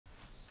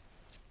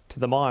To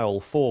the mile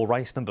for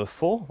race number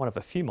 4, one of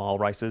a few mile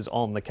races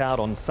on the card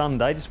on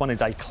Sunday. This one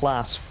is a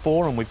Class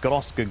 4 and we've got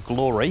Oscar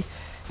Glory.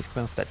 He's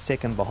come off that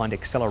second behind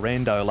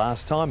Accelerando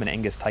last time, and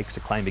Angus takes a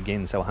claim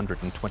again, so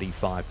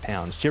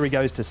 £125. Jerry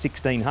goes to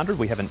 1600.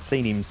 We haven't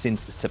seen him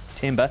since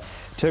September.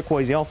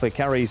 Turquoise Alpha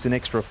carries an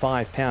extra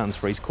 £5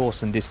 for his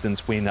course and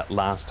distance win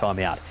last time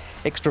out.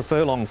 Extra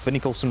furlong for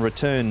Nicholson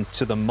returns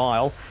to the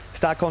mile.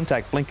 Star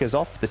Contact blinkers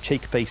off, the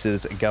cheek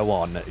pieces go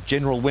on.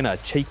 General winner,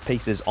 cheek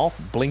pieces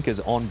off, blinkers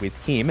on with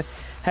him.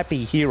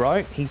 Happy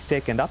Hero, he's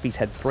second up. He's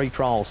had 3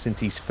 trials since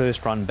his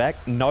first run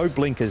back. No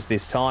blinkers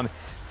this time.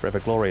 Forever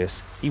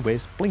Glorious, he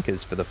wears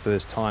blinkers for the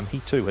first time. He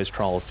too has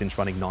trials since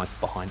running 9th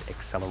behind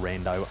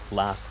Accelerando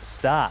last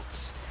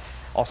starts.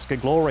 Oscar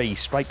Glory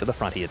straight to the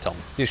front here, Tom.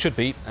 Yeah, should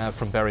be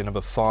from barrier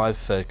number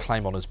 5,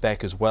 claim on his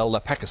back as well.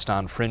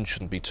 Pakistan Friend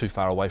shouldn't be too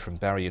far away from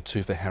barrier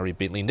 2 for Harry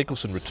Bentley.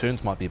 Nicholson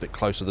Returns might be a bit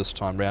closer this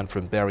time round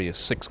from barrier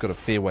 6, got a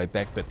fair way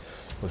back but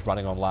was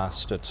running on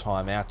last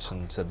time out.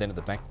 And then at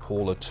the back,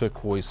 Paul,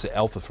 Turquoise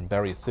Alpha from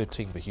barrier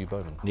 13 for Hugh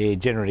Bowman. Yeah,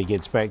 generally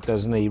gets back,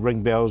 doesn't he?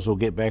 Ring Bells will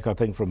get back, I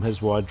think, from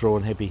his wide draw,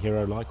 and Happy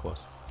Hero likewise.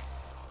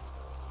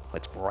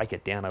 Let's break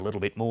it down a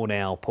little bit more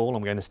now, Paul.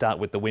 I'm going to start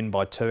with the win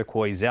by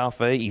Turquoise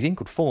Alpha. He's in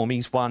good form.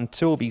 He's won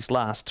 2 of his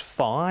last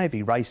 5.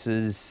 He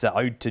races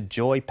Ode to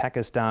Joy,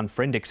 Pakistan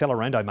Friend.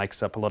 Accelerando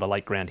makes up a lot of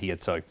late ground here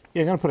too.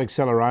 Yeah, I'm going to put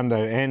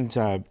Accelerando and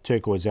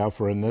Turquoise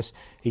Alpha in this.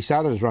 He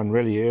started his run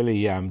really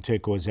early,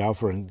 Turquoise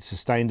Alpha, and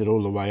sustained it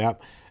all the way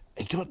up.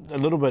 He got a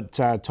little bit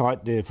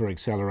tight there for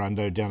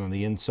Accelerando down on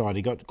the inside.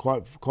 He got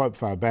quite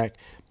far back,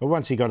 but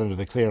once he got into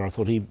the clear, I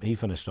thought he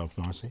finished off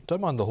nicely.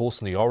 Don't mind the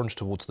horse in the orange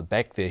towards the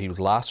back there. He was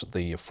last at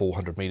the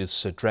 400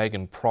 metres.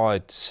 Dragon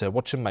Pride,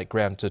 watch him make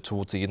ground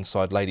towards the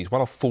inside ladies.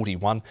 Won off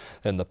 41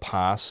 in the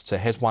past.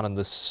 Has won in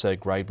this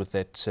grade with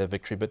that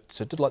victory, but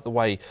did like the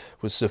way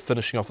was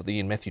finishing off at the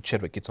end. Matthew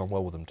Chadwick gets on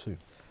well with him too.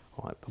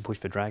 All right, push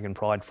for Dragon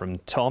Pride from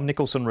Tom.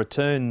 Nicholson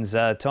Returns,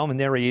 Tom, and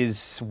there he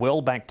is,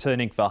 well back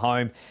turning for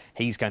home.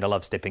 He's going to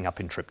love stepping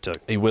up in trip 2.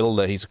 He will.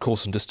 He's a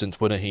course and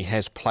distance winner. He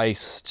has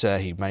placed.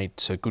 He made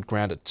good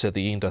ground at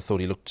the end. I thought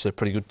he looked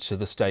pretty good to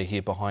this day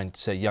here behind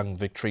Young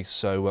Victory.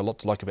 So a lot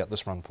to like about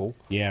this run, Paul.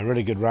 Yeah,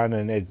 really good run,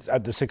 and at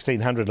the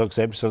 1600 looks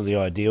absolutely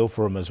ideal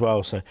for him as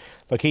well. So,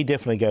 look, he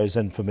definitely goes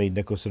in for me.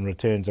 Nicholson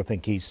Returns. I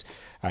think he's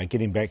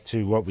getting back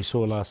to what we saw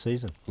last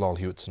season. Lyle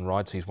Hewitson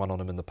rides. He's won on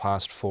him in the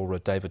past for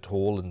David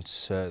Hall, and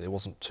there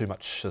wasn't too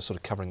much sort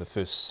of covering the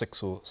first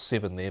 6 or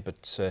 7 there,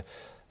 but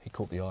he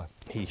caught the eye.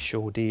 He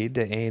sure did.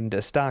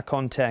 And Star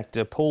Contact,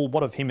 Paul,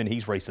 what of him in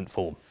his recent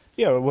form?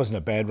 Yeah, it wasn't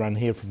a bad run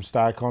here from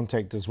Star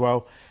Contact as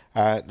well.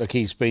 Look,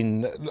 he's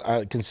been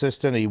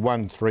consistent. He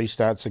won 3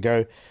 starts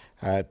ago.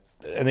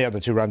 And the other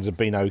 2 runs have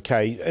been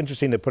okay.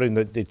 Interesting, they're putting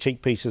the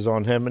cheek pieces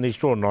on him, and he's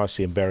drawn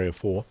nicely in barrier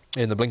 4.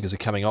 And the blinkers are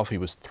coming off. He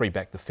was 3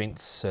 back the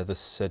fence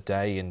this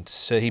day, and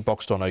he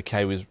boxed on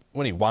okay.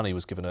 When he won, he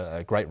was given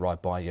a great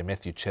ride by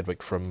Matthew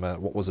Chadwick from,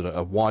 what was it,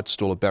 a wide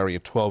stall of barrier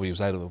 12. He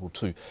was able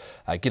to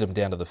get him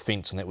down to the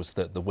fence, and that was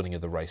the winning of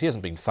the race. He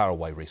hasn't been far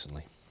away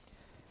recently.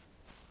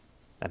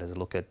 That is a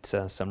look at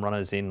some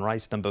runners in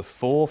race number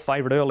 4.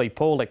 Favourite early,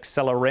 Paul,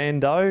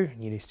 Accelerando.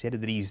 You said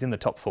that he's in the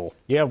top 4.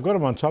 Yeah, I've got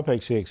him on top,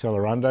 actually,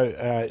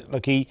 Accelerando.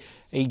 Look, he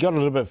got a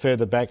little bit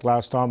further back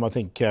last time, I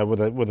think, with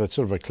a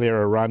sort of a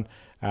clearer run.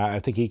 I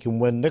think he can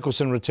win.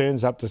 Nicholson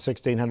Returns up to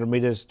 1600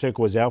 metres.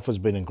 Turquoise Alpha's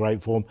been in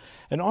great form.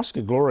 And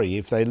Oscar Glory,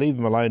 if they leave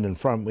him alone in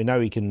front, we know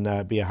he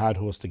can be a hard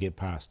horse to get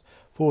past.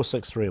 4,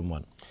 6, 3 and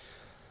 1.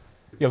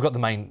 Yeah, I've got the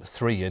main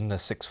 3 in,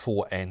 6,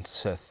 4 and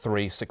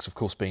 3. 6, of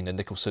course, being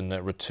Nicholson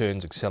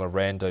Returns,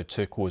 Accelerando,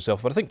 Turquoise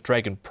Alpha. But I think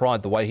Dragon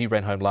Pride, the way he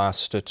ran home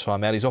last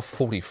time out, he's off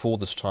 44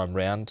 this time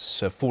round.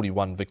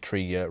 41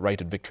 victory,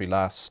 rated victory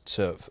last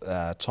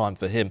time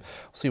for him.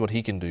 We'll see what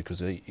he can do, because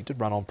he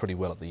did run on pretty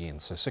well at the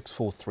end. So 6,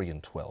 4, 3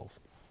 and 12.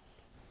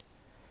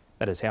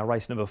 That is how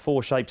race number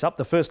 4 shapes up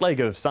the first leg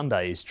of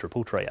Sunday's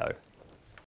Triple Trio.